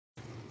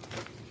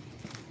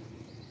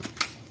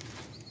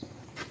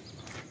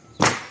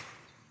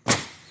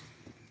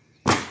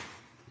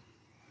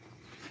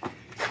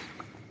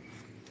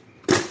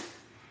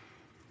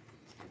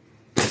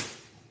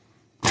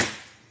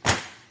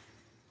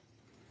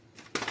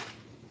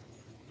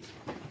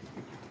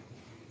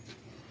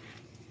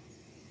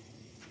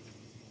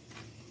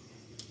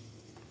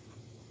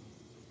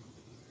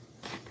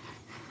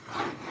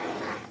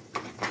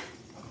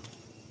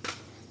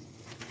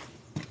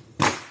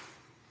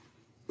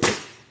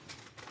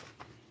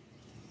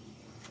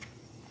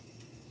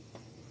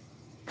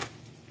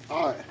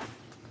All right.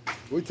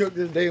 We took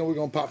this day and we're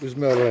gonna pop this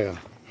metal layer.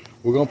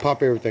 We're gonna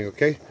pop everything,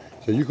 okay?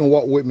 So you can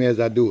walk with me as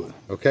I do it,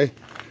 okay?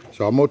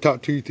 So I'm gonna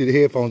talk to you through the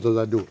headphones as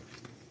I do it.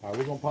 All right,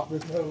 we're gonna pop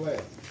this metal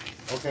layer.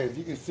 Okay, as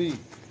you can see,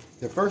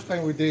 the first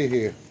thing we did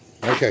here,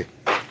 okay,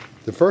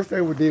 the first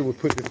thing we did was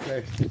put this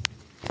flash,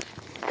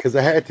 because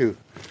I had to,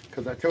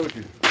 because I told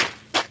you.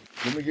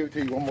 Let me give it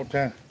to you one more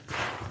time.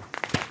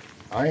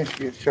 I ain't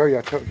scared to show you,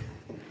 I told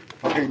you.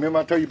 Okay, remember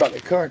I told you about the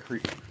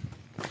concrete.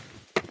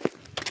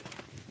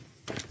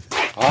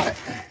 All right,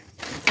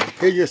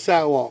 here's your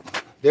sidewalk.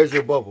 There's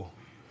your bubble,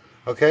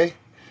 okay?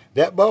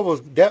 That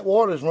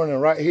water's running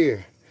right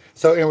here.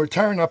 So in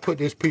return, I put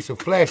this piece of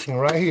flashing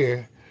right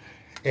here,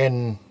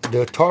 and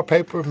the tar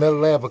paper metal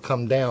lava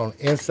come down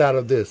inside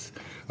of this.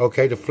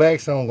 Okay, the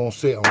flagstone gonna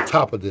sit on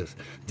top of this.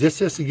 Just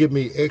to give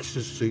me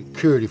extra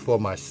security for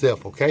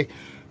myself, okay?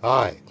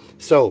 All right,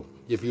 so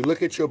if you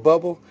look at your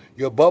bubble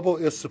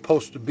is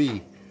supposed to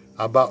be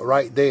about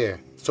right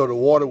there. So the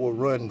water will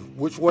run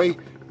which way?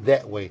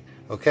 That way,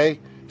 okay?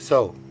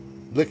 So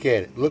look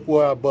at it, look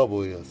where our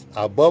bubble is.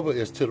 Our bubble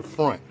is to the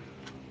front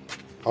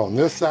on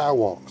this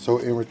sidewalk. So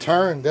in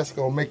return, that's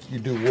gonna make you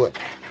do what?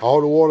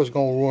 All the water's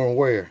gonna run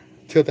where?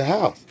 To the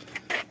house.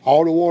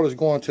 All the water's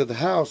going to the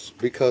house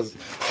because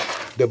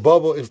the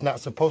bubble is not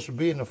supposed to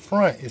be in the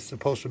front. It's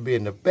supposed to be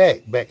in the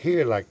back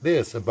here like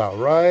this, about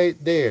right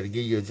there, to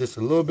give you just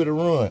a little bit of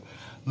run.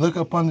 Look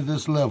up under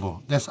this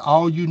level. That's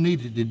all you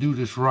needed to do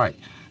this right.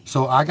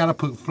 So I gotta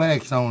put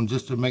flags on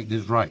just to make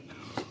this right.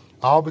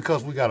 All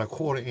because we got a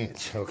 1/4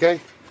 inch, okay?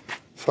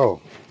 So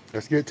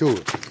let's get to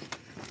it.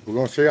 We're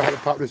gonna show you how to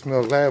pop this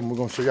metal lab, and we're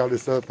gonna show y'all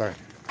this other thing.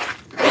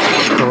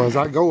 So as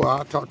I go,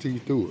 I'll talk to you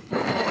through it.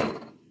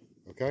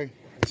 Okay?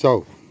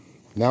 So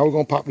now we're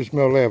gonna pop this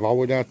metal lab all the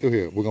way down through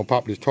here. We're gonna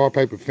pop this tar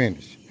paper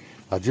finish.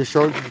 I just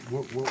showed you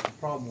what the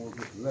problem was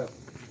with the level.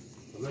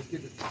 So let's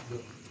get this popped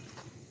up.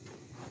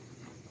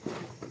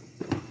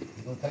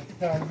 You're gonna take your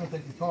time, you're gonna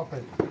take your tar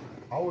paper.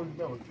 Always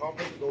remember, tar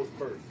paper goes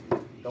first.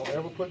 Don't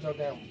ever put no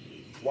damn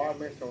wire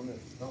mesh on this.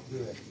 Don't do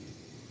that.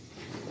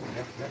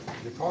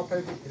 The tar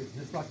paper is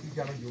just like you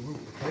got on your roof,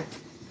 okay?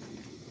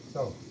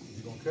 So,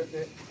 you're going to cut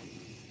that,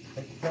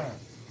 take your time.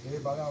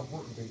 Everybody else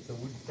working today, so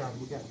we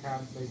got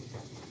time to take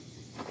time.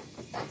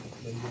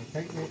 So you're going to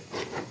take that,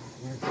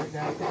 we're going to take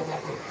down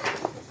like this,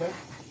 okay?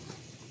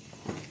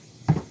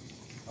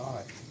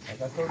 Alright,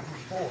 like I told you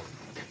before,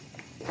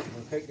 you're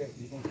going to take that,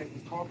 you're going to take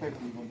the tar paper,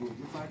 you're going to do it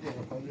just like that,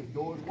 up under this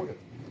door as well.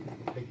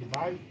 Take your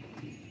knife,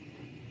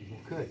 you're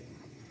going to cut it.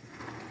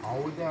 All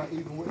the way down,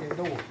 even with that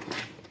door.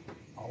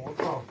 All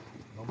across,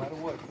 no matter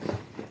what.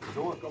 The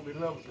door's gonna be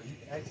level, so you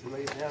can actually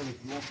lay it down if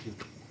you want to.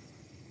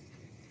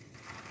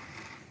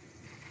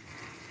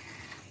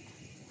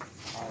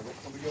 All right, that's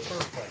gonna be your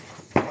first thing.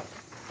 You're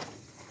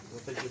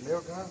gonna take your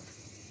nail gun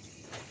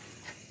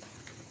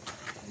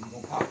and you're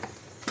gonna pop it.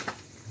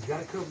 You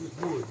gotta cover this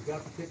wood. You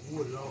gotta protect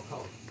wood at all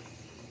costs.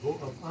 Go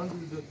up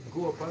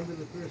under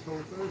the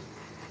threshold first.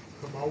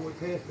 Come all the way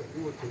past that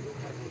wood so you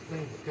don't have no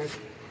thing, okay?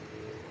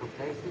 Go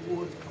past the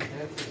wood,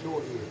 past the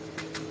door here.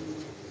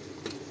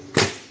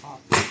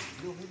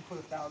 You don't need to put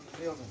 1,000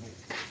 nails in here.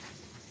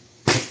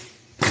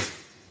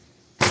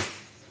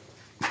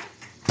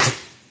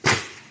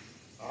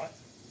 Alright.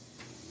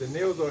 The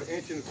nails are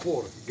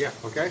 1.25 inches. Yeah,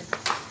 okay?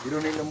 You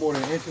don't need no more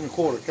than 1.25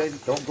 inches, okay?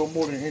 Don't go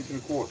more than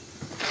 1.25 inches.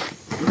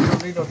 You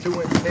don't need no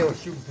 2-inch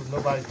nails shooting through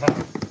nobody's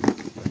house.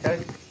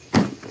 Okay?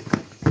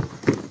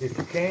 If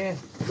you can,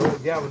 go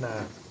with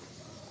galvanized.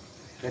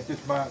 That's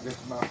just my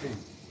opinion.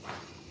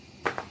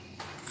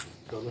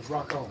 So let's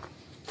rock on.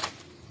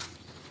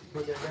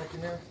 Put that back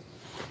in there.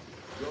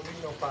 You don't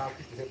need no 5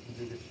 people to help you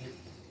do this shit.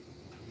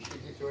 You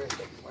should get your ass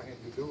up in my hand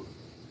to do it.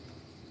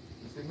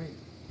 You see me?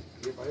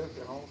 Everybody else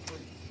at home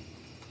free.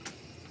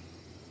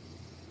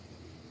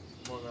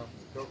 Come on now,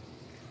 go.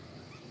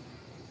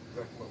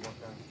 Back up one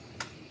time.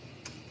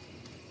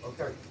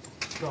 Okay,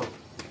 so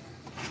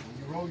when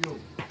you roll your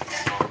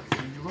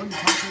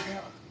concrete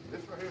out,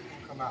 this right here is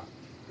gonna come out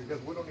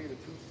because we don't need a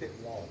 2-step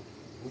wall.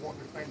 We want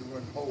this thing to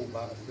run whole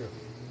by itself.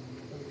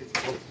 Let me get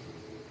you close.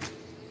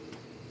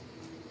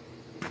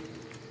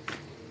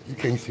 You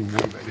can't see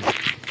more back there.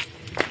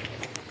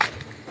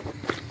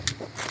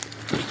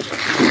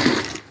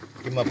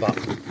 Give my box.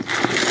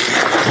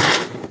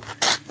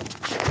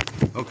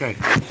 Okay.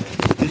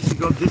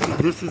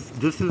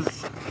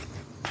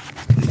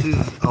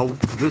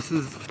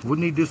 We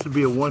need this to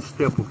be a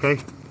 1-step, okay?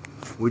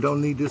 We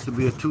don't need this to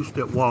be a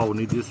 2-step wall. We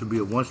need this to be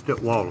a 1-step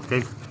wall,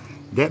 okay?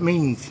 That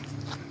means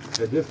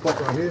that this part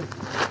right here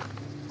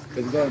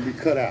is going to be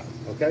cut out,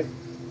 okay?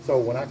 So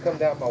when I come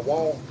down my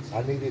wall,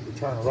 I need it to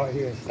turn right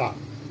here and stop.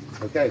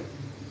 Okay,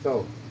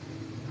 so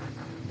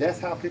that's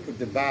how people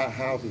divide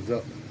houses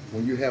up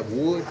when you have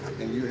wood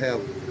and you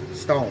have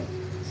stone.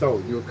 So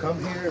you'll come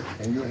here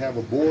and you'll have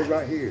a board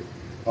right here.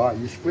 All right,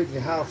 you're splitting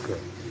your house up.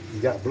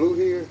 You got blue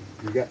here,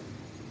 you got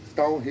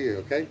stone here,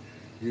 okay?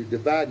 You're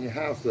dividing your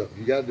house up.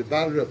 You got to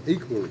divide it up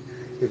equally.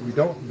 If you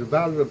don't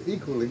divide it up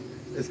equally,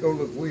 it's going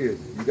to look weird.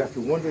 You got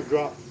your window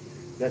drops,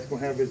 that's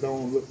going to have its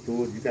own look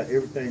to it. You got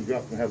everything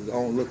dropped and have its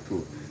own look to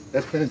it.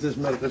 Let's finish this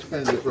metal. Let's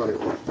finish this right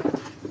here.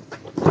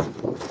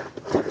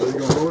 So you're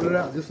gonna roll it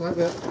out just like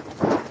that.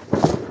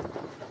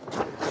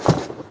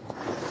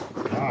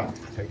 All right,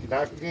 take it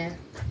back again.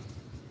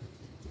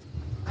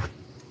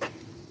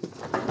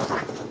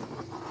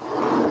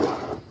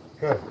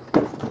 Okay.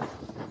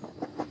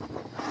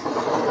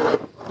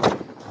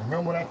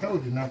 Remember what I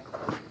told you now.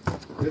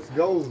 This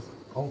goes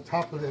on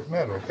top of this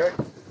metal, okay?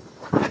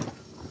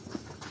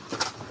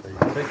 So you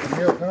take the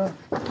milk, huh?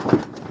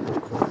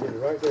 Put it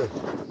right there.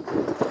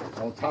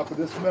 On top of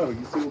this metal.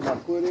 You see where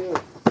my foot is?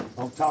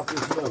 On top of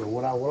this metal.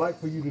 What I would like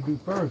for you to do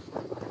first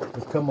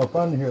is come up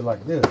under here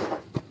like this.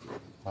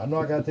 I know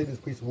I gotta take this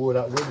piece of wood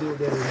out. We'll deal with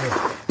that in a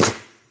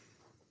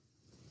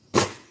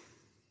minute.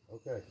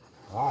 Okay.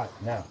 All right.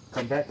 Now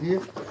come back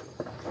here.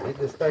 Get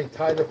this thing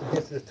tied up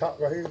against this top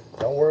right here.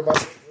 Don't worry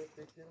about it. We'll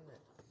fix it in a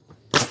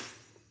minute.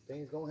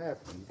 Things gonna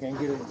happen. You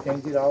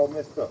can't get it all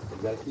messed up. You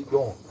gotta keep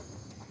going.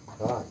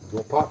 All right. You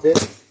gonna pop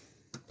this.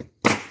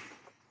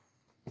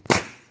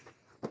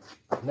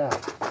 Now,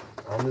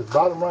 on this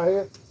bottom right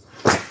here,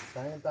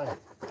 same thing.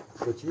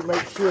 But you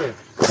make sure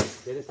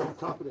that it's on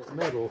top of that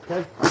metal,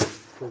 okay?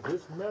 Because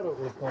this metal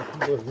is going to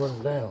keep us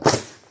running down.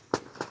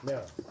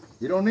 Now,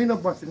 you don't need a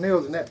bunch of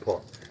nails in that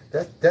part.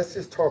 That's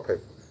just tar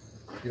paper.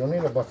 You don't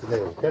need a bunch of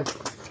nails, okay?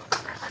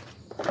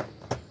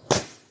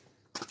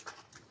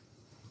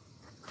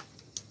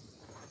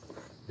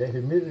 The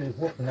humidity is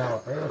whooping our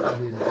ass out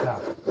here in the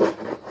top.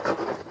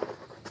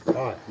 All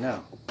right,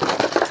 now,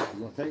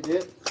 you're going to take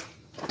that.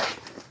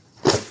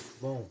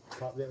 Boom,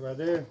 pop that right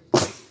there,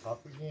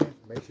 pop again,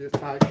 make sure it's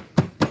tight.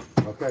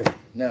 Okay,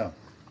 now,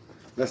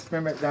 let's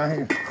spin back down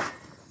here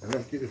and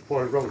let's get this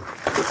party rolling.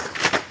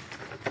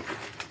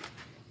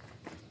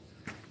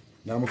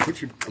 Now I'm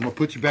gonna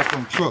put you back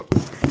on the truck.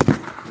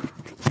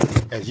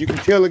 As you can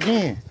tell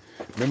again,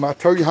 remember I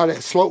told you how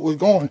that slope was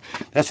going?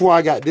 That's why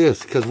I got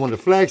this, because when the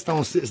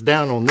flagstone sits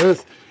down on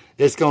this,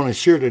 it's gonna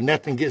ensure that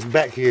nothing gets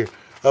back here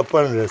up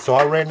under this. So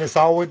I ran this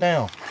all the way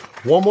down.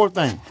 One more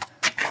thing.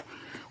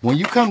 When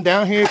you come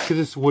down here to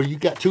this where you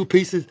got two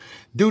pieces,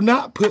 do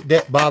not put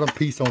that bottom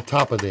piece on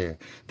top of there.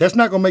 That's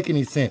not gonna make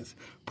any sense.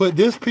 Put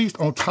this piece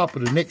on top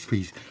of the next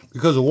piece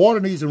because the water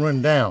needs to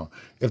run down.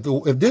 If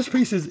this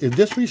piece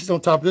is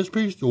on top of this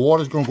piece, the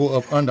water's gonna go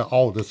up under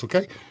all this,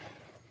 okay?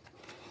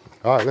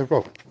 All right, let's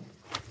roll.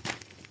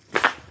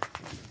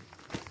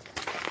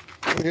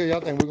 What the hell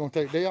y'all think we're gonna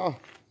take a day off?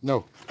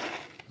 No.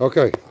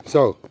 Okay,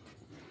 so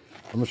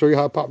I'm gonna show you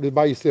how to pop this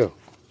by yourself.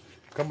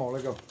 Come on,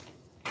 let's go.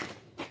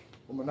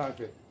 Where my knife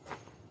at?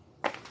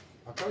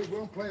 I told you we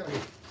don't play on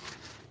this.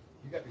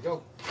 You got to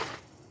go.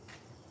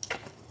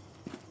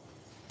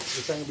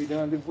 This thing will be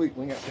done this week.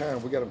 We ain't got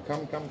time. We got them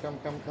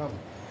coming.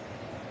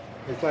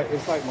 It's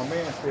like my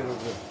man said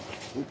over there.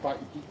 We fight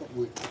to keep up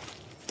with.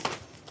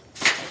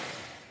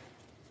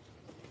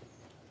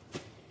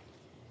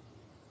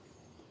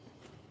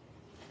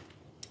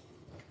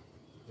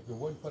 If it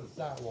wasn't for the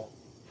sidewalk,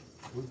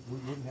 we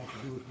wouldn't have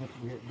to do as much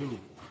as we had to do.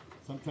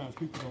 Sometimes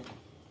people don't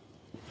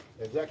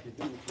exactly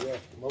do what you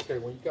ask them. Okay,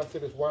 when you come to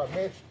this wire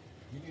mesh,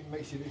 you need to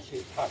make sure this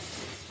shit's tight.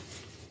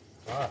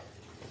 All right,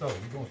 so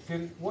you're gonna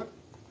sit it what?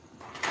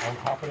 On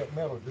top of that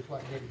metal, just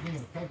like that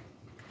again, okay?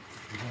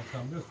 You're gonna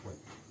come this way.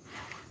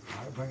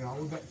 All right, bring it all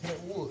the way back to that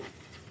wood.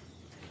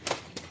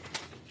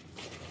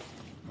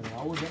 Bring it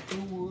all the way back to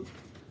the wood.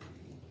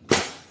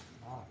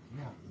 All right,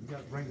 now, you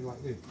gotta bring it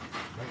like this.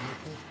 Bring this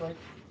thing straight.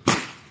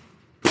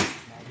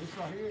 Now, this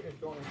right here is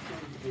gonna show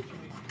you that you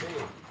need to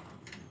build.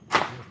 You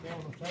understand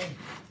what I'm saying?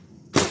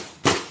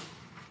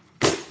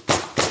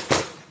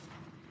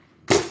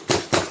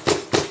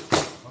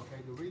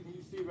 The reason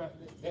you see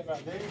that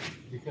right there is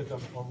because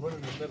I'm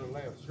running the middle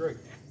lamp straight.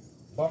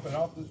 Bumping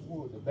off this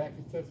wood. The back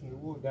is touching the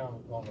wood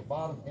down on the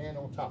bottom and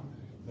on top.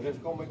 And it's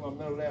going to make my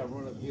middle lamp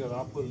run up here and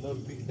I'll put another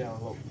piece down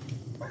low.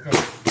 Okay.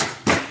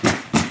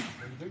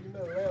 When you do your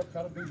middle lamp,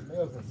 try to do your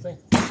nails in sync.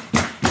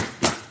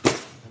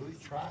 At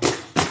least try it.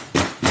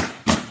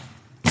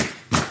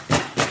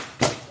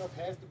 That stuff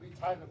has to be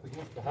tight up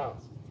against the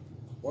house.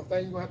 One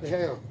thing you're going to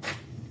have,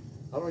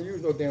 I don't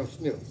use no damn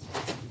snips.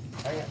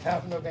 I ain't got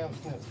time for no damn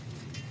snips.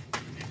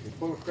 It's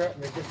full of crap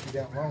and they get you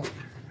down wrong.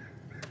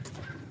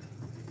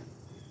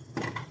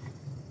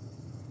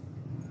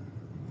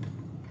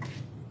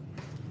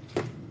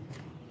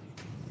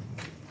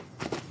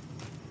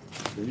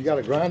 If you got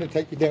a grinder,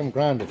 take your damn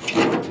grinder.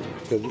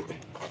 Because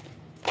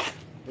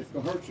it's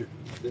going to hurt you.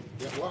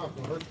 That wire's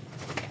going to hurt you.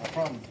 I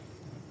promise.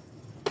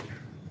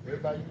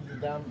 Everybody uses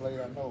a diamond blade,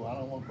 I know. I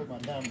don't want to put my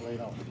diamond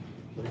blade on.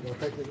 So you're going to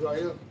take this right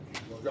here.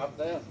 You're going to drop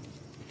it down.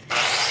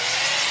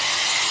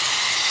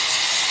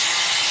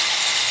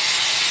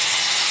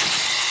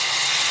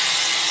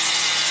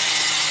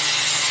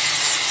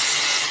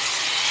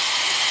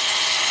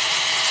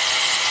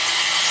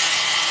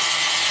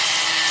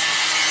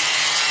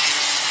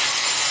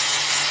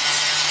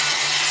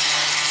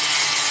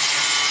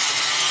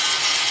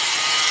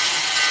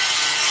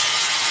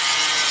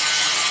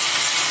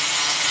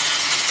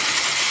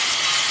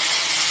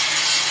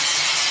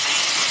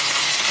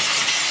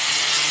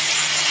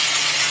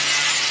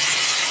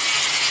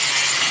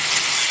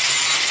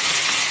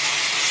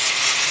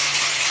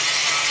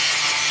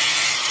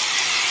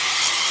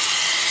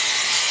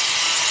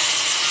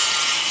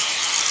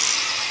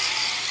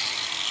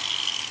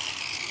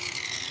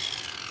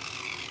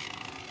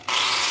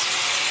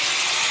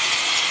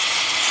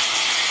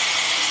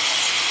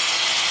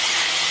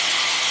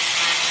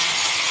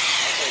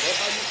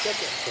 cut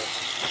that stuff.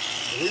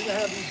 The reason I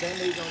have these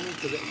band-aids on me is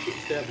because that shit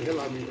stabbed the hell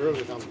out of me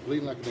earlier. I was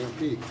bleeding like a damn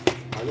pig.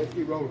 All right, let's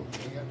keep rolling.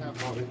 Ain't got time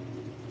for all this.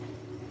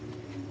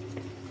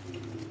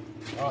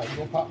 All right, you're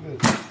gonna pop this.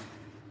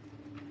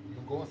 You're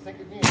gonna go and sink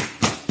it in.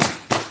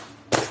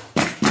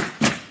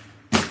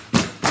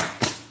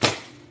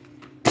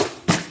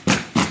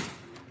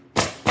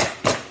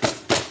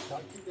 Try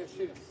to keep that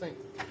shit in sync.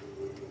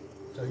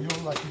 So you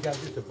don't like you got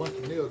just a bunch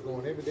of nails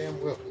going every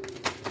damn well.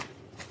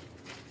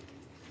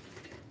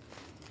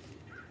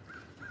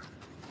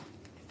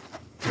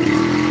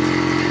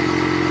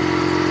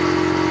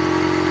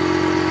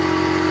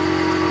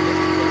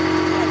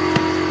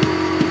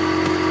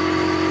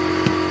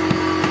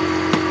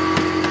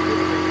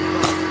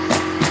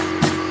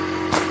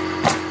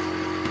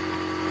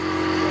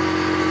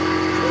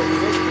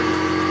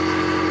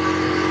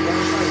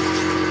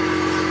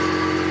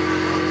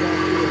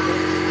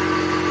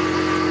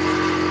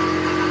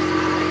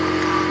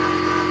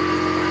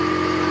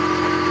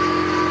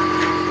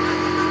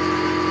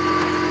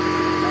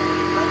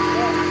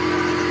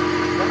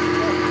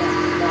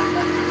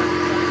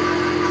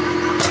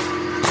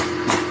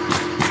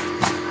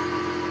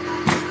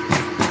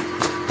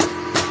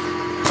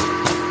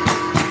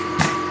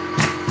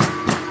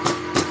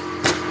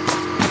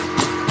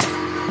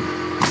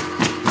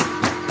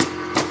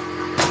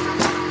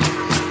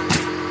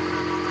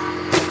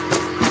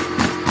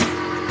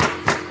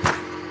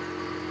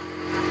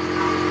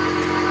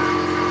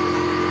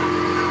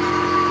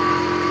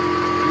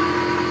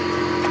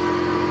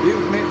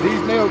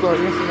 These nails are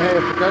inch and a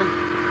half, okay?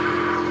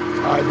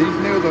 Alright, these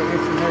nails are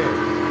inch and a half.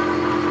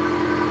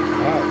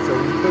 Alright, so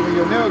when you put in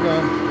your nail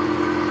gun,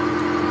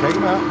 take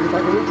them out just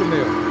like a roofing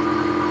nail.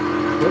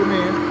 Put them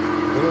in,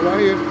 put it right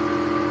here.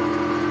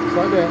 Just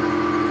like that.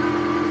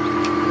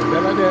 Put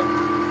that like that.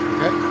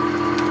 Okay?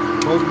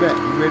 Close it back,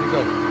 you ready to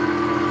go.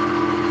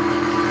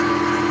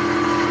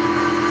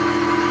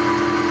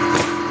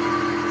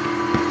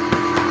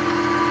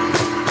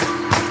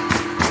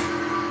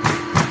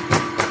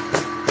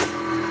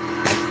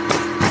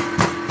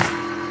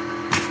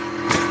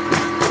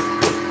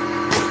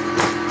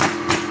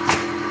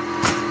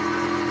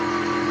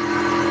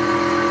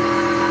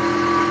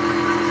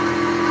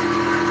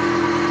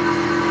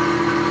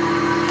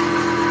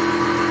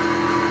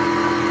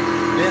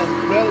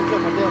 Barely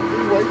took my damn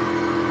freeway.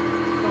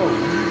 So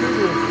when you do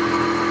this,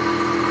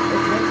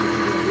 let's make sure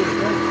you're gonna get it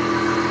right.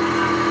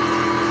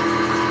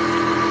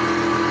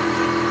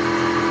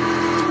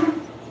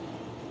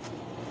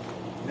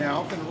 Now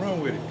I'm finna run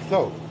with it. So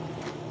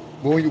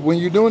when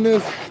you're doing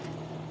this,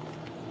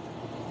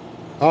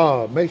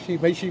 make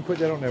sure you put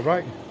that on there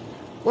right.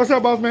 What's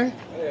up, boss man?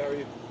 Hey, how are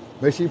you?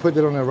 Make sure you put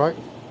that on there right,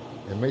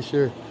 and make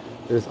sure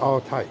that it's all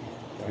tight.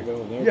 Can I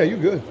go in there? Yeah, you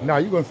good. Nah,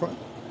 you go in front.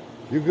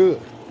 You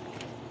good.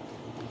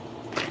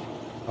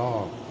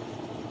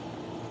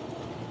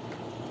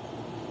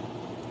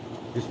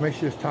 Just make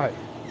sure it's tight.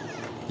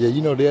 Yeah,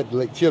 you know they're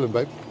like chilling,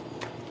 baby.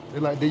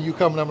 They're like, then you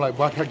coming, I'm like,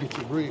 why can't I get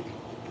your bread?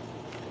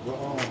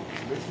 But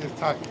make sure it's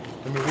tight.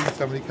 Let me read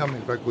some of these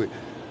comments right quick.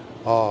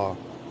 I'm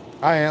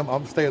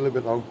gonna stay a little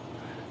bit long.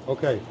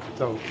 Okay,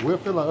 so we'll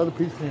fill our other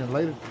pieces in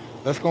later.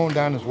 Let's go on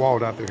down this wall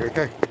down there,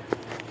 okay?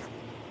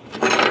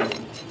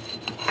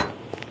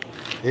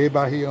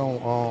 Everybody here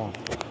on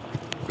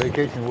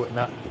vacation and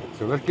whatnot.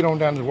 So let's get on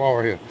down this wall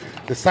right here.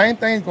 The same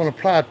thing's gonna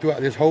apply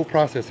throughout this whole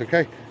process,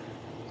 okay?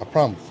 I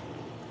promise.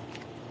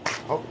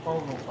 Hope the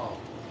phone don't fall.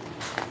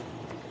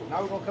 So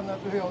now we're gonna come down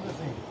through here on this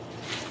end.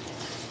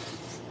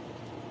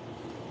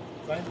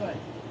 Same thing.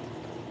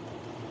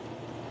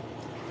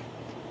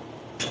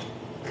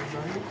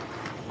 Right here.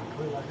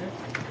 Put it like that.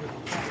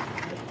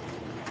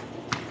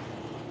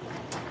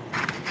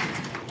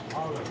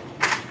 All of it.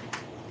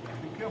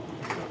 Be careful with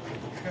the stuff.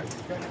 Okay?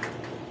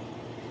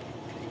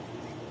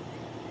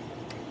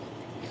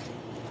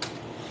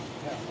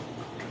 Now,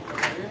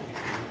 right here.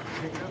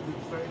 Pick it up, do the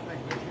same thing.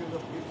 Make sure it's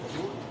up against the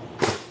wood.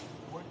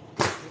 1,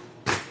 2,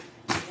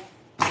 3, 4,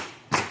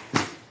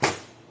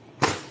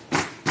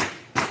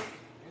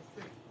 and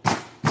 6.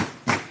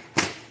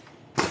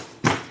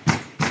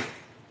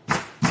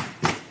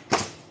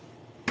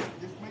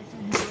 Just make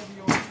sure you rub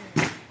your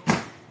hand.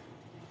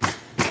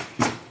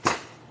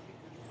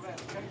 Flat,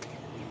 okay?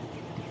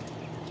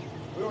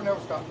 We don't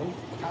ever stop moving.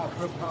 Hour,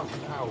 per house an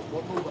hour.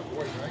 What move up the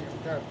way? I ain't got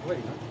time to play,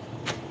 huh?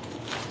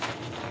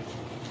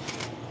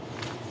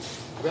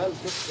 Rather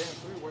took the damn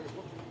freeway.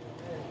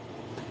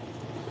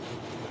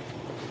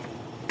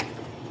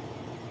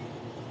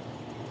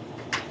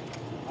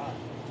 Alright.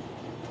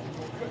 You're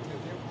gonna cut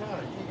this every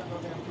time. You ain't got no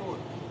damn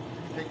choice. You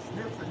can take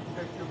snips or you can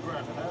take your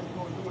grind. However you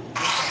gonna do it, you do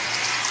it.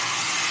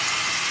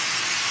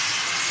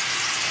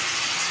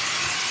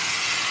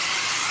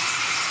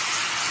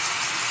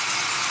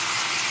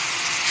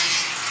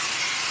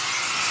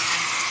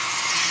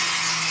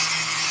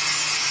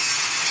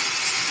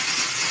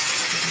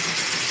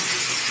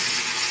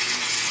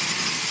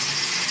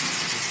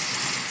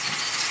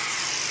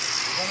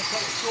 Cut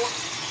it short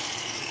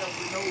because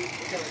we know we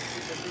gotta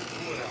get that piece of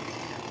wood out.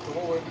 So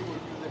what we'll do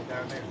is do this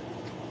down there.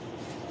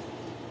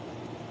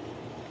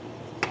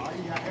 Alright. All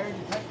right, you got air in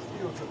your tank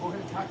still, so go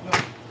ahead and tighten up.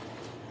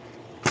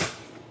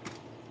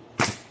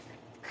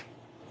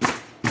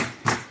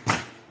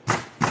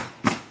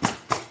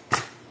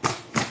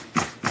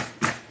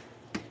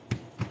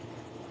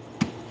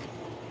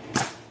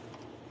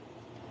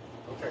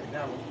 Okay,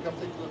 now when you come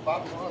to the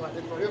bottom line like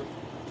this right here,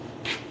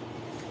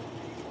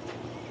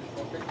 just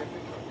gonna take that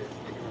picture right there,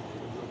 stick it right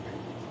there, real quick.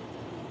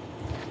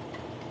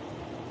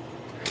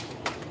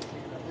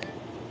 Stick it right there.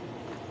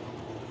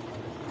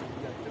 You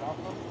gotta get off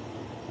of it.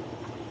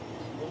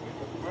 Move it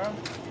to the ground.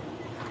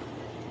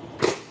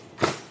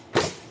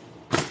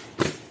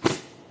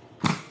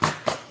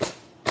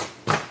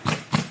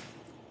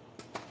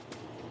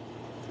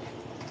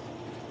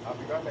 I'll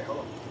be right back, hold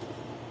on.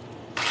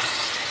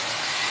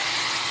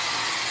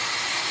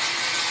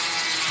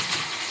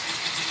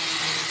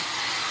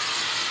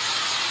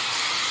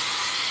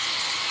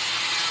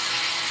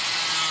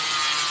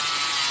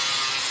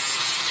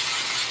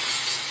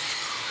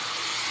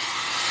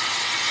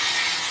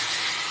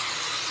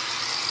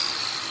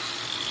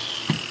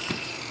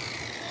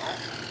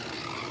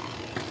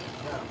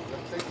 Now,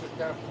 let's take this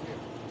down from here.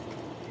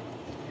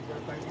 Keep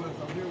everything loose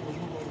on here, we'll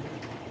move over here.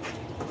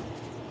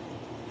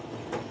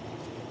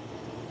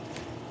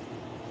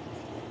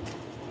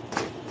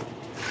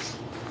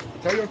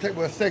 Tell you it'll take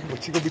me a second, but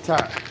you're gonna be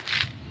tired.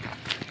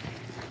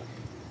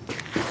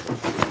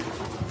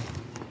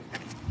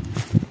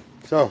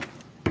 So,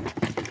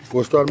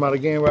 we'll start them out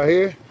again right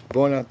here.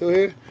 Going out through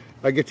here.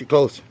 I'll get you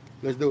closer.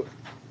 Let's do it.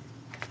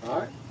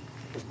 Alright.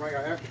 Let's bring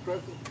our air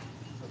compressor.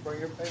 Let's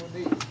bring everything we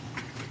need.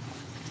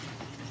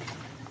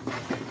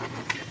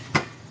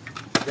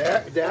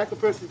 The air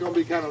compressor is going to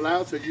be kind of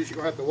loud, so you're just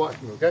going to have to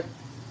watch me, okay?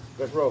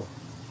 Let's roll.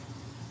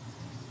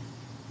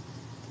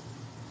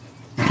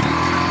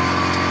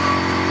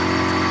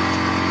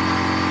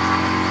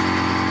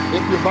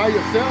 If you're by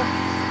yourself,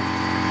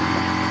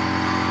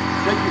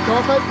 take your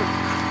toilet paper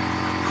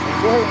and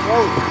go ahead and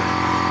roll it.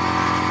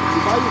 If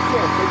you're by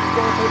yourself, take your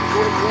toilet paper and go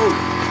ahead and roll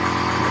it.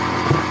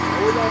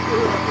 Roll it out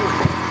through here like this.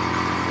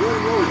 Go ahead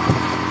and roll it.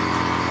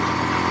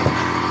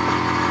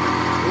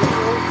 Go ahead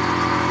and roll it.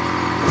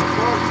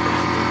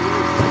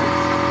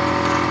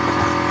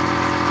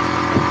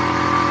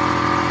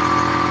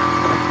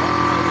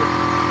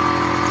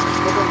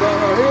 Down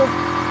right here,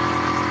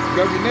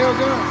 grab your nail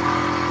gun,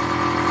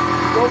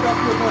 go back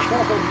to your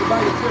top over you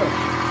by yourself.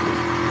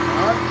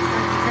 Alright,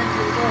 you can't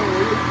get it going,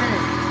 well, you can.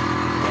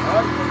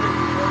 Alright,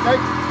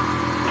 okay?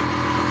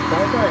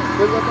 Same thing,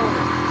 put it up on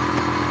there.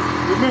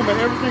 Remember,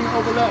 everything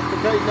overlaps,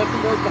 okay?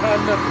 Nothing goes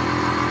behind nothing.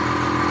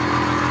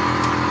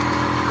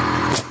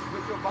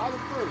 With your bottom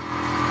first.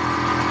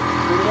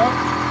 Put it up.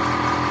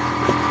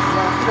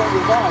 Now put on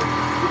your bottom.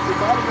 With your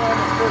bottom on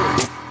the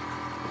first.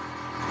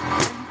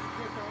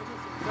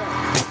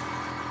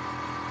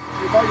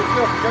 By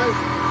yourself, okay?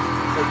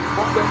 So you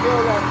pump that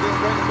nail out and then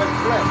bring it back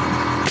flat.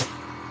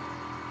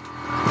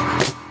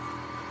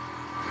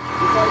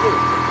 Just like this.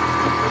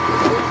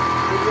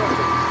 Put it up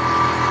there.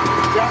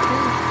 Got me?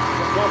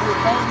 Got me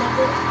a time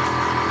number?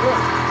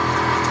 Good.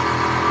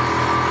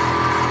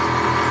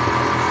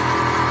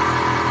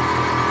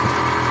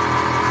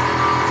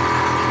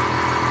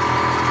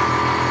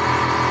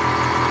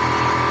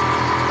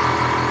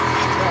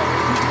 Now,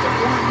 when you get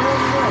one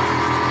nail in there,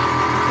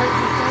 you take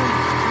this thing,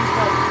 you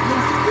start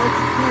squeezing. Yes,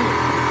 you can.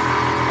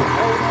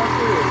 Hold on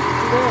to it. You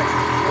see that?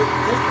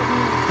 Take your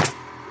hand.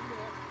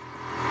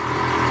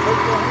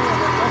 Take your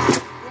hand. That's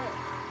it.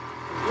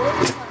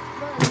 Wherever it's not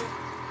flat,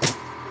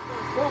 it's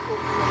going to buckle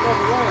in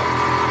another way.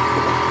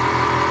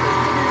 So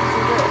you need to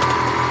do that.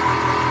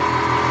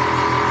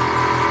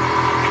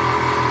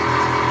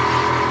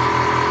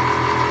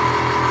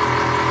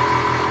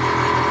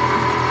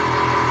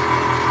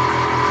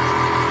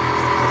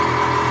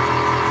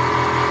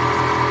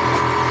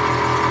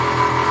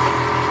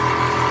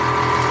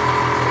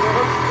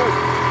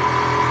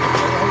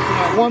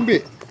 One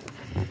bit.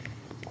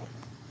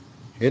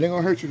 It ain't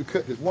gonna hurt you to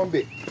cut this one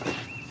bit.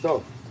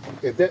 So,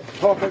 if that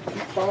top paper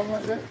keeps falling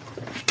like that,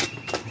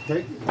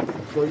 take it,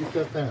 slow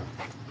yourself down.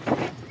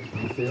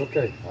 And you say,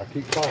 okay, I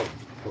keep falling.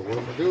 So what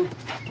I'm gonna do,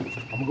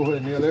 I'm gonna go ahead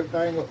and nail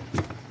everything up.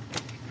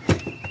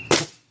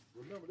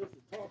 Remember, this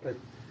is top paper.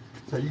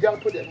 So you gotta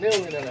put that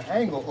nail in at an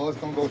angle or it's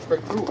gonna go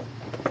straight through it.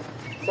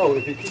 So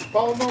if it keeps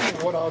falling on me,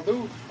 what I'll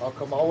do, I'll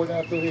come all the way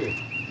down through here.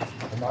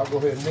 And I'll go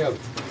ahead and nail it.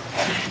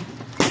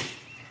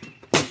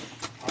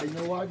 You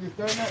know why I just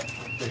done that?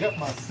 To help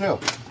myself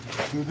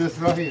do this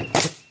right here.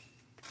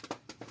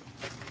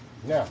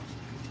 Now,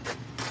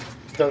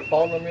 instead of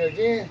falling on me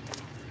again,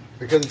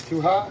 because it's too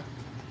high,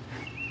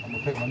 I'm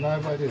gonna take my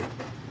knife right here.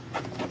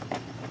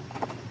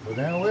 Go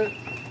down with it.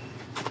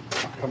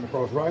 Come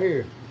across right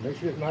here. Make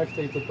sure this knife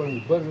stays up on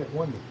your butt in that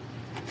window.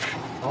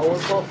 All the way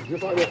across,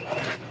 just like that.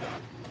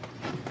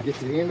 Get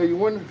to the end of your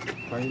window,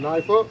 turn your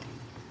knife up.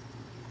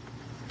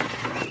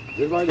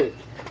 Just like that.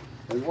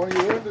 There's one of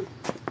your windows.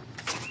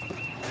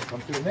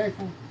 Come to the next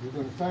one, you're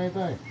doing the same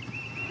thing.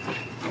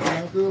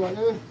 Down through like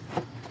this.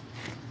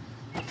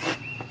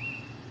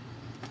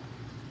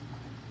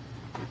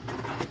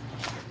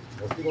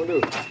 That's what you're gonna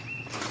do.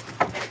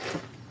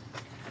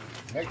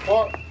 Next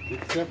part, get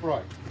yourself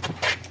right.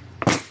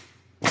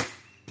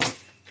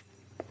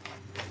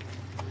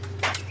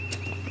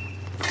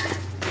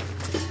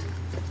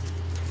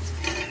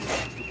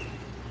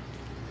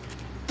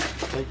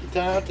 Take your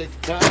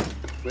time,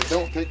 but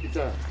don't take your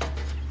time.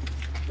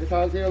 It's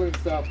hot as hell in the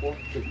South, boy,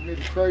 because you need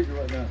to crazy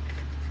right now.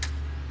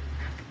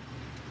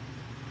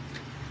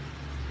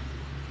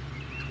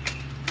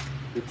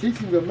 The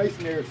teaching of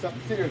masonry is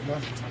something serious,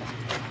 man.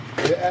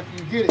 But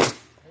after you get it, ain't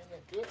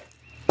that good?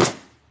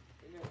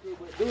 Ain't that good,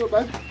 but do it,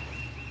 baby.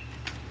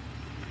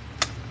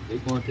 They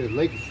going to the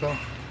lake or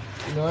something.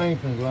 You know, I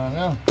ain't finna go out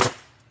now.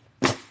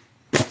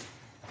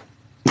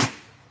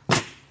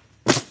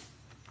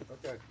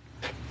 Okay.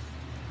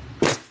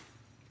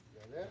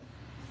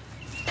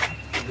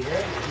 You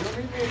don't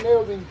need any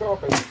nails in your tar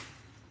paper.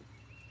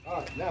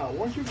 Alright, now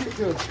once you get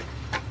to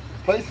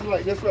places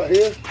like this right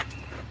here,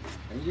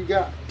 and you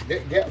got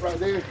that gap right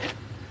there,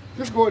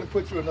 just go ahead and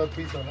put you another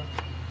piece on there.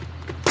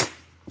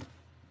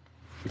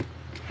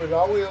 Put it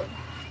all the way up.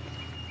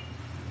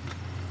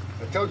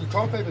 I told you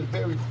tar paper is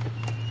very,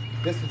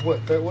 this is what,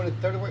 30 weight?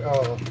 30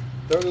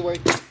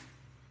 weight. You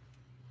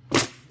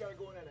gotta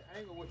go in at an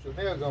angle with your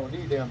nails on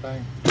these damn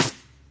things.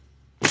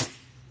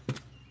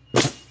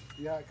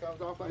 See how it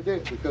comes off like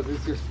that? Because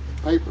it's just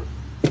paper.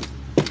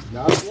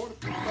 Not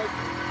waterproof paper.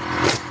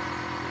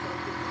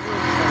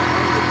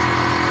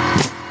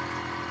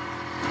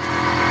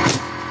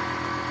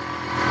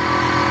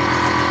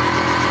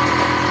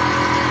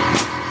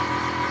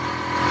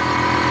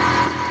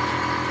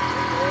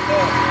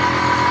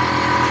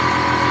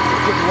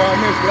 Put the wire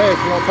mesh last.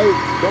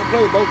 Don't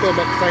play both of them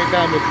at the same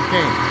time if you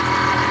can.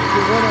 If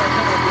you run out of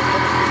time,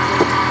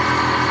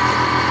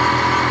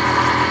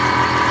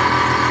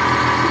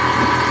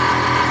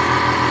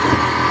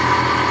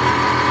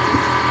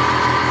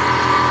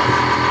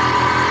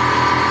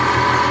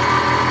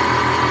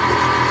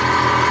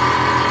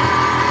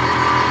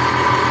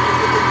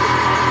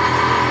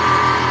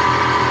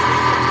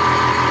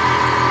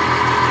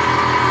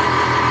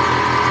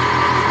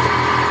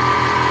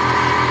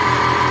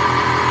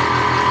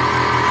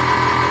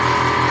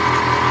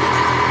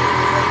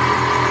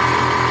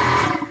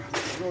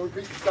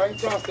 same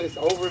process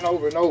over and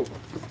over and over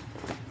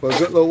for a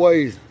good little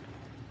ways.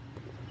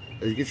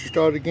 Let's get you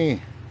started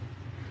again.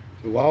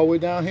 So all the way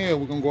down here,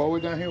 we're gonna go all the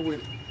way down here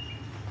with it.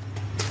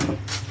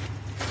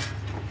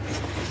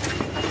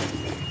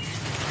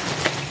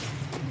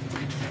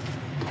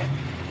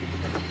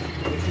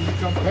 Make sure you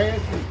come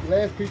past this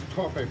last piece of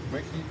tar paper.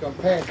 Make sure you come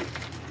past it.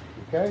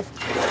 Okay?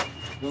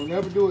 Don't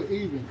never do it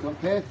even. Come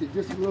past it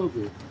just a little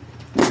bit.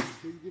 Until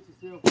you get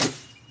yourself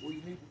where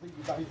you need to be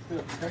by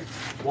yourself. Okay?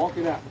 Walk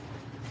it out.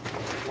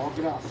 Walk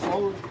it out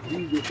slowly.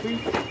 Use your feet.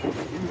 Use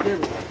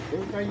everything.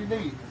 Everything you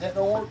need. If that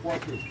don't work,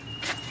 watch this.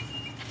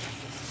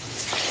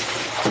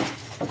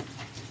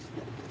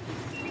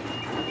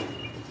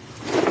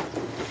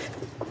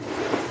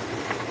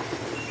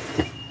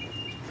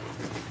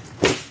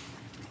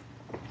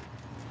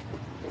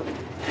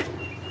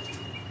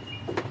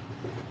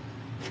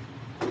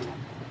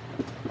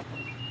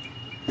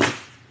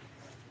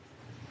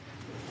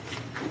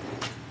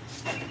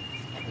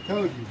 I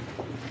told you.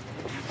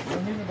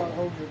 Don't mean about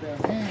holding your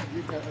damn hand,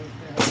 you gotta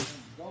understand how things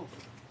go.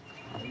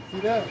 You see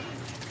that?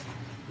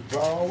 You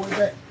draw all the way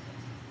back.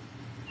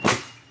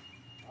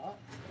 Alright.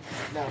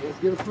 Now let's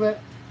get a flat.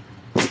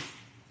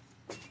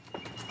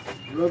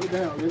 Rub it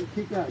down, let it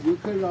kick out. You'll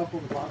cut it off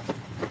on the box.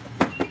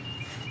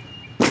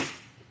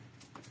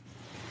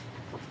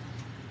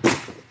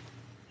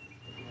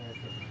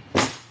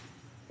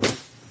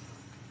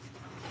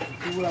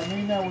 See what I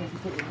mean now when you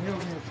put the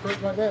nails in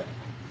straight like that?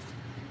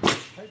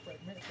 Paper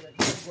meant for that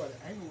nail go at an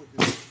angle with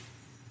this.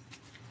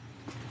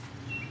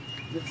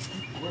 Just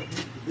keep it where it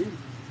needs to be.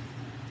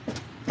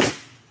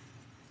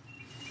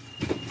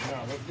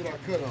 Now let's get our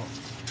cut on.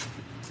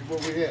 See where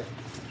we're at.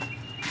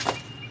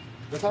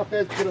 That's how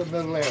fast you put up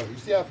another layer. You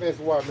see how fast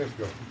the wire mesh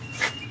goes.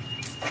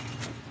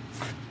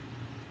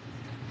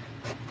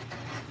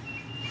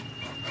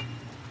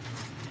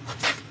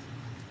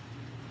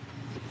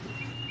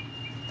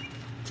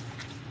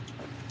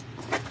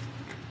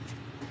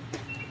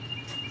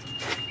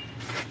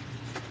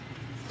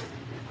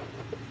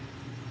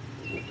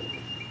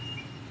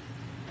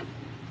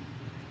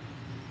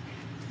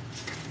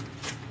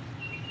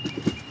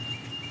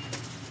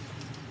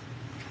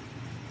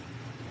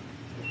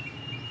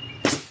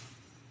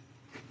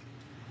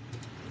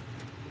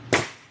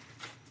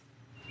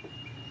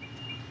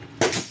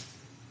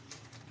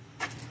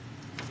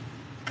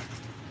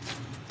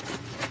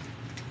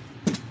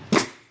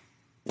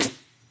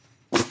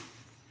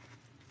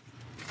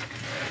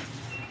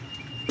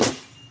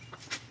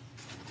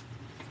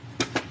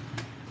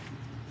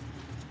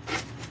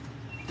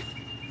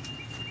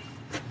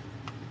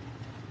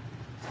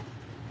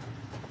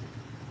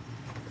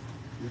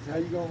 This is how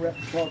you're going to wrap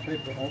the tar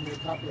paper on the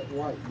top of that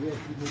white. Yes,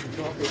 you need the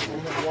tar paper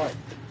on that white.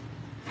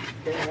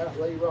 You can't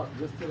outlay rock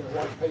just to that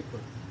white paper.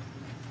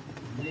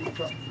 You need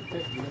something to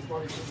protect you. That's why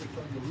they put this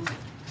on the roof.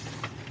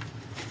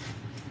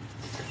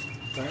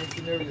 Same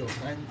scenario,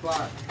 same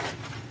fly.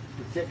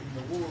 protecting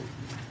the wood.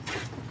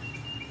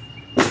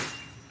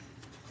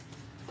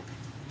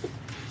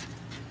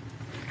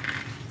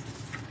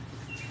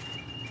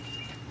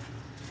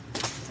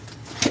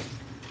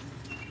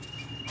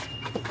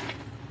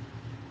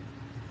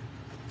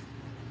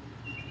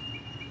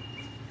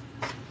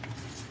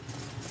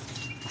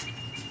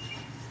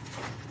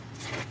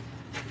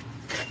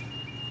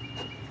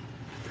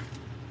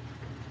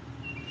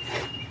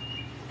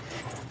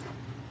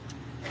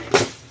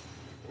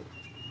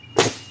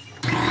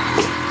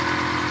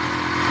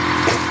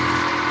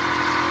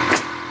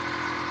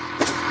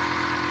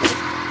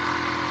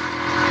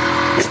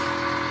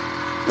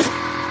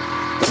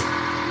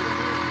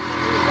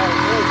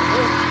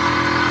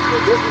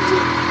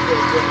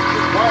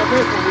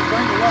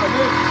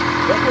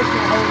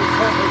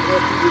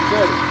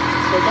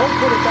 So don't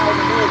put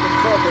 1,000 nails in the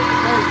carpet,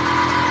 okay?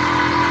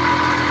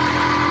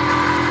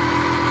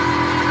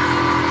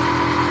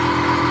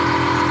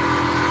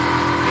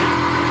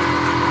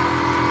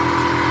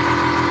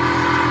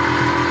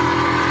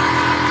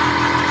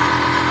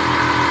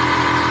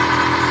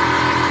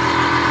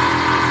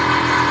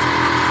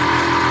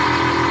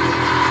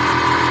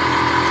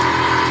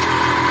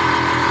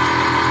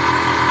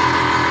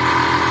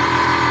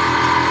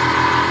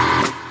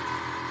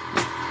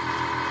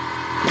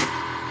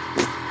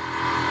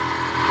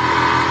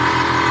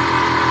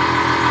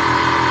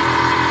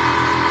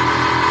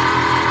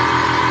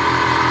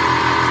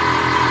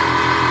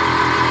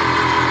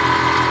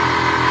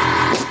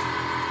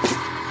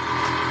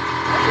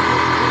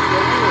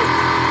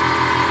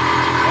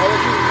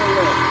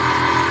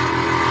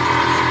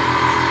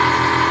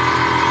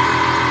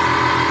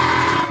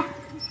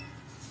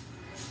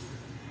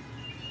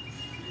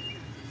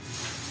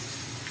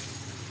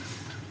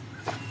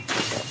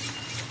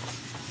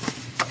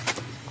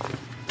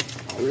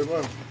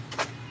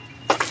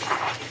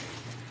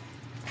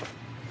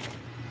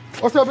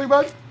 What's up, big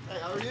buddy? Hey,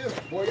 how are you?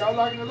 Boy, y'all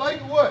liking the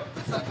lake or what?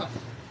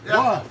 Yeah.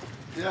 Why?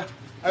 Yeah.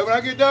 Hey, when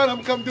I get done, I'm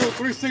gonna come do a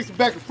 360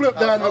 back and flip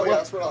down there. Oh, yeah,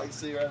 that's what I can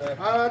see right there.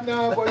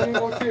 Nah, boy, you ain't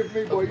gonna see it for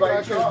me, boy. You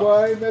like this, boy.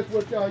 I ain't mess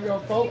with y'all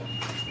young folks.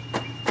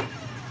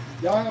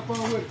 Y'all have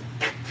fun with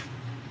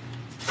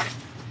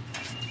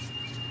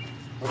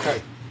it.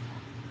 Okay.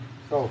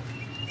 So,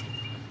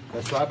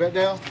 let's slide back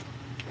down.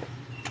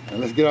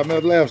 And let's get our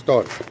metal lab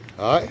started.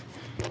 All right?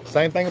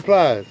 Same thing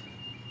applies.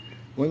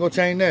 We ain't gonna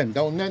change nothing.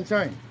 Don't nothing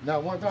change.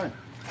 Not one time.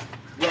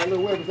 You got a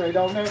little weapon say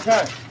don't nothing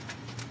change.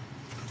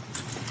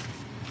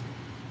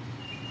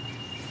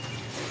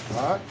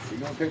 All right, so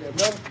you're gonna take that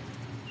metal.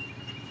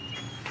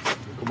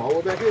 Come all the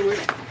way back here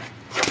with it.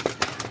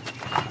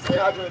 Stay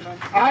hydrated, man.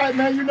 All right,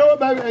 man, you know it,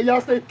 baby. Hey,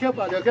 y'all stay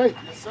careful out there, okay?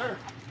 Yes, sir.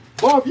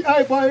 Boy, if you,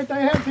 hey, boy, anything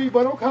happens to you,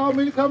 but don't call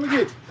me to come and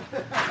get you.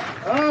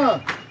 Yeah,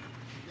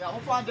 I'm gonna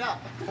find out.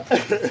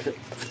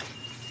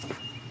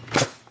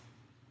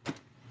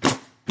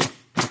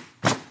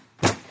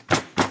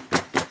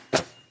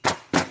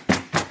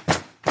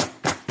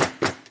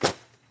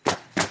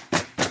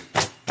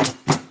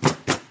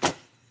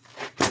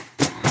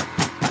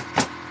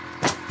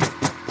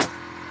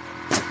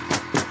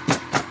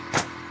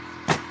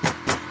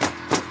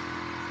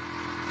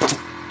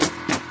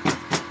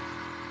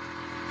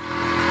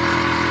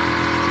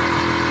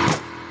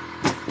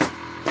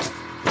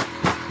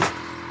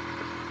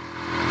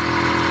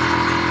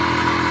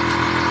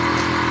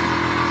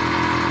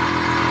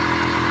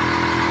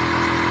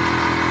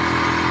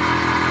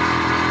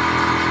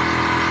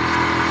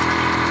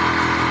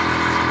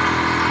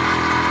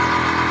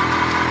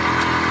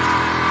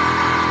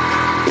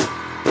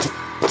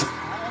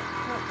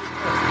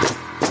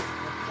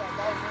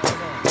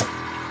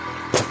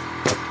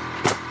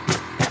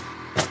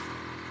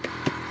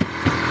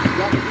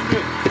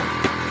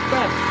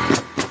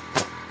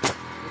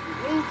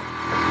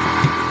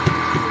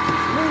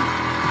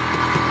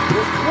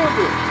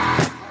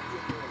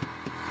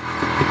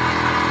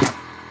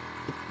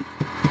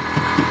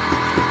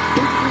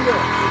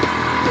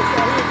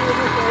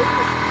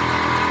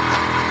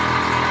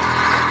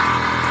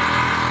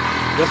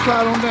 Let's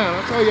slide on down.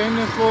 I tell you, ain't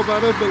nothing slow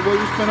about us, but the way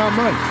we spend our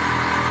money.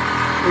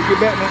 Let's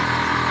get back, man.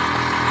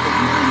 If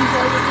you see these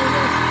right there,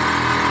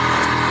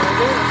 right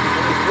there,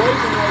 it's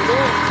waiting right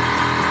there.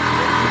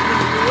 You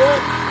can do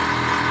it.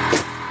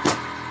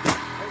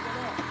 Take it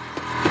out.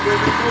 There's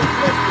no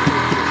flex to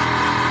this shit.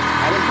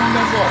 Now let's come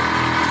back off.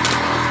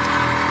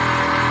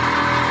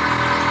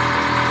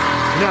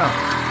 Now.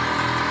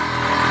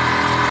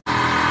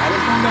 Now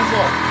let's come back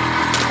off.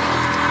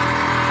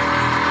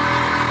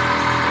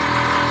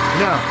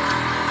 Now.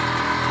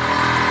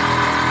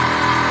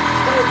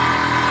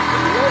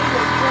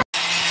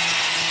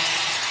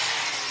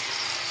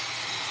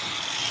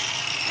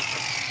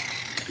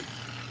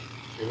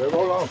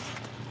 Roll on.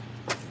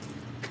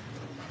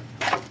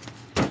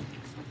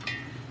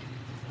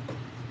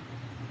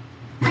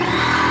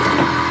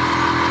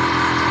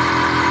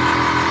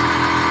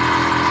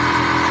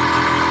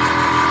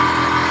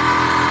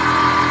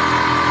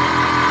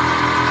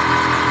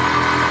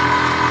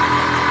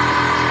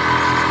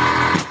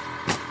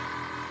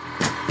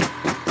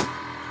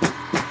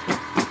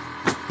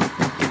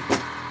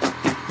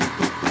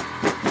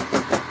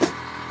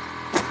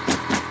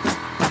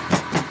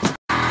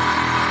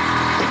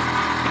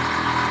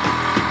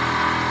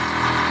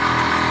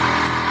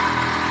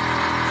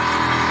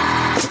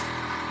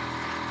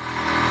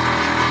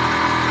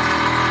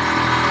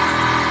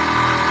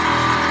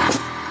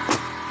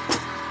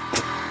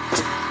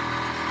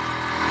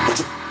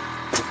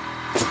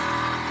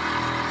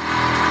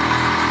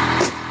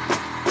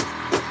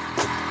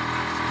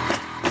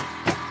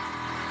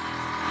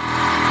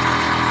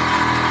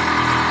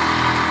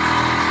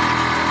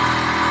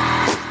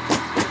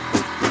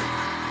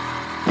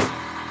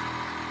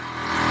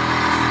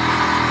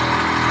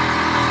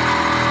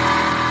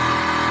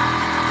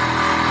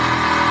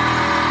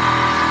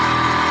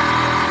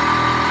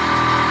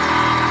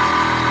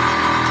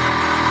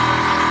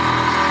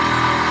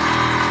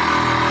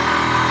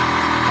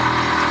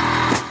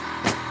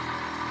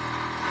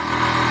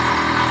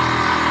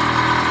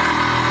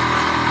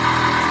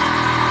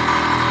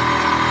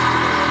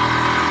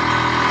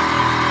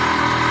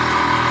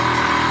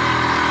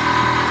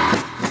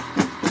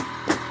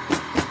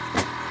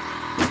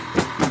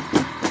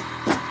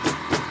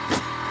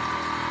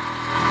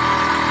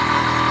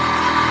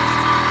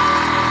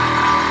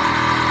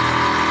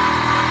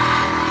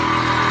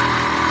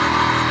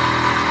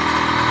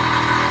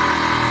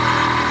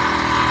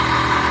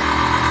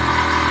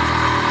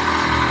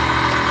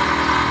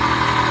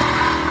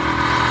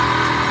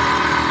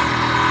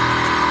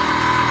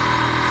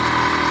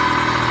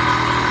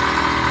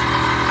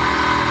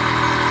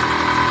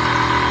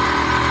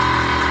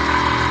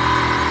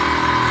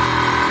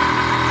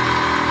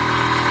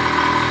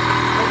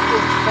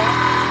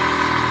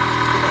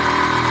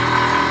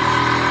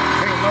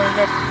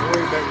 nothing.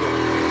 Way back there.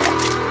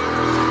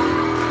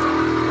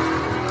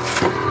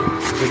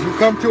 If you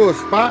come to a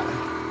spot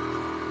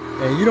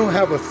and you don't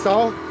have a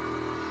saw,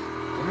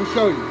 let me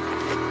show you.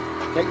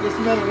 Take this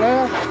metal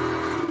lath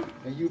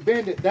and you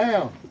bend it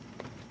down.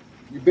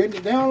 You bend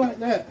it down like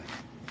that.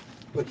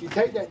 But you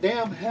take that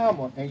damn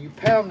hammer and you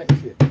pound that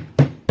shit.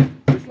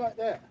 Just like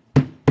that.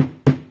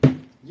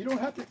 You don't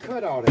have to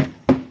cut all that.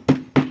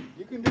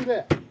 You can do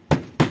that.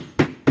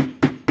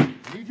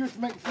 You just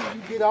make sure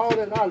you get all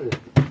that out of it.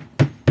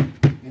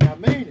 And I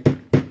mean it.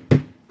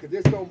 Because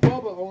it's going to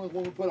bubble only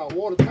when we put our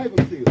water table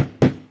seal.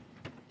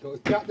 So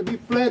it's got to be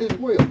flat as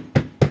well.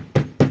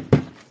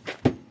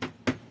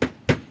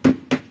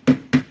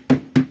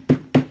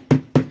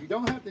 You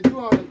don't have to do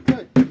all that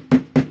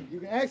cutting. You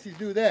can actually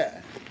do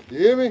that. You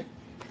hear me?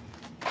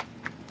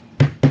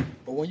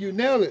 But when you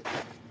nail it,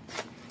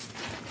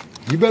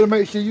 you better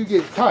make sure you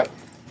get it tight.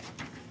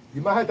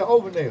 You might have to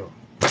over nail.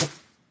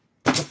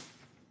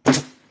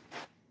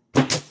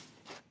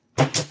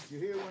 You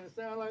hear when it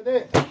sounds like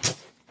that?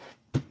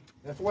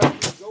 That's why you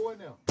need to go in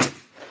there.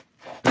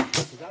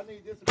 Because I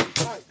need this to be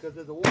tight because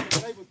there's a water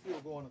table seal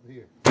going up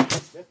here.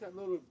 That's that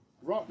little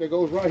rock that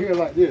goes right here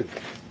like this.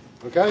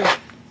 Okay?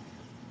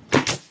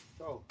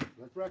 So,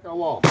 let's wreck our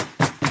wall.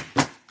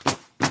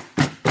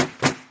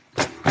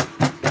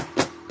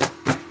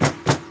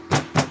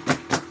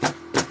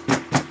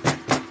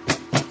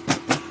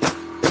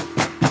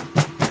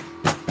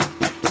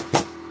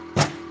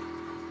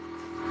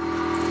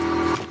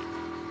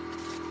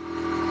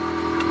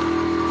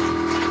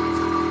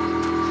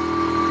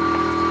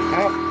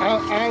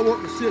 I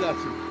want the shit out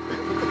you.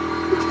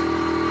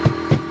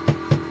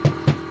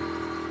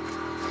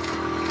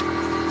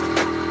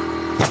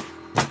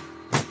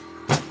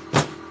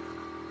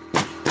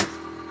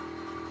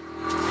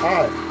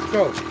 Alright,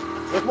 so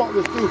let's walk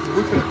this through because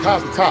we're going to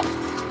top the top.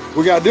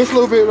 We got this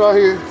little bit right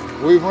here.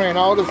 We've ran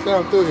all this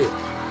down through here.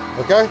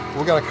 Okay?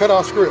 We're going to cut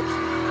our scripts. We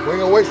ain't going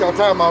to waste our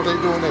time all day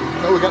doing that.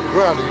 You know we got the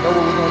grinder. You know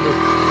what we're going to do.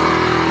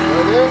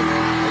 Right there?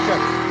 Okay.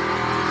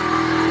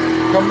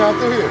 Come down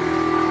through here.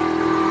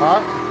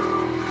 Alright?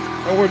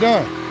 And we're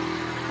done.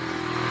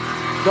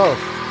 So,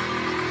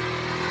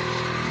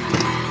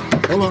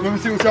 hold on, let me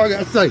see what y'all got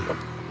to say.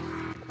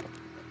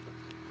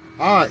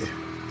 Alright.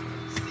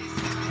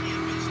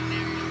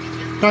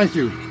 Thank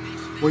you.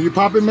 When you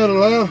pop in metal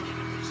lath,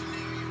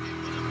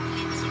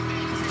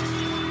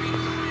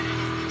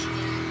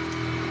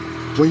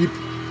 when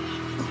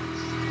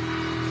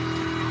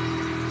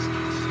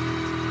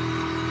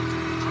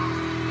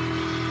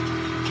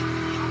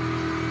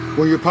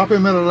you pop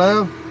in metal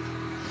lath,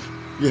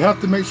 you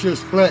have to make sure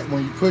it's flat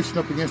when you're pushing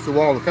up against the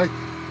wall, okay?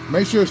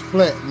 Make sure it's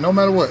flat, no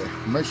matter what.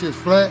 Make sure it's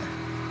flat.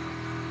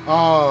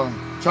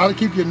 Try to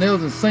keep your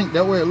nails in sync.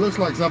 That way it looks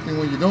like something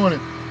when you're doing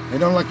it. It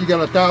don't like you got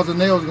 1,000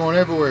 nails going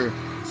everywhere.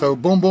 So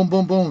boom, boom,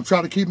 boom, boom.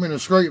 Try to keep them in a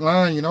straight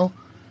line, you know?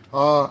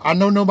 I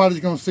know nobody's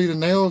going to see the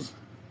nails,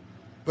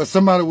 but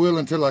somebody will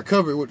until I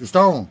cover it with the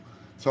stone.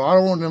 So I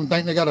don't want them to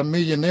think they got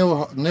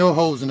 1,000,000 nail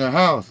holes in their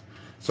house.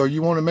 So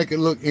you want to make it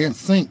look in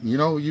sync, you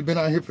know? You've been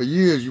out here for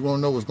years. You want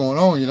to know what's going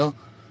on, you know?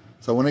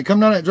 So when they come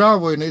down that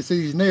driveway and they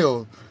see these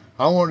nails,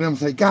 I want them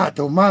to say, God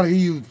almighty, he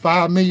used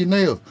 5 million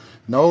nails.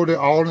 No, they're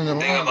all in the line.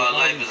 The thing about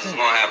life is it's going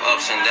to have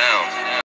ups and downs.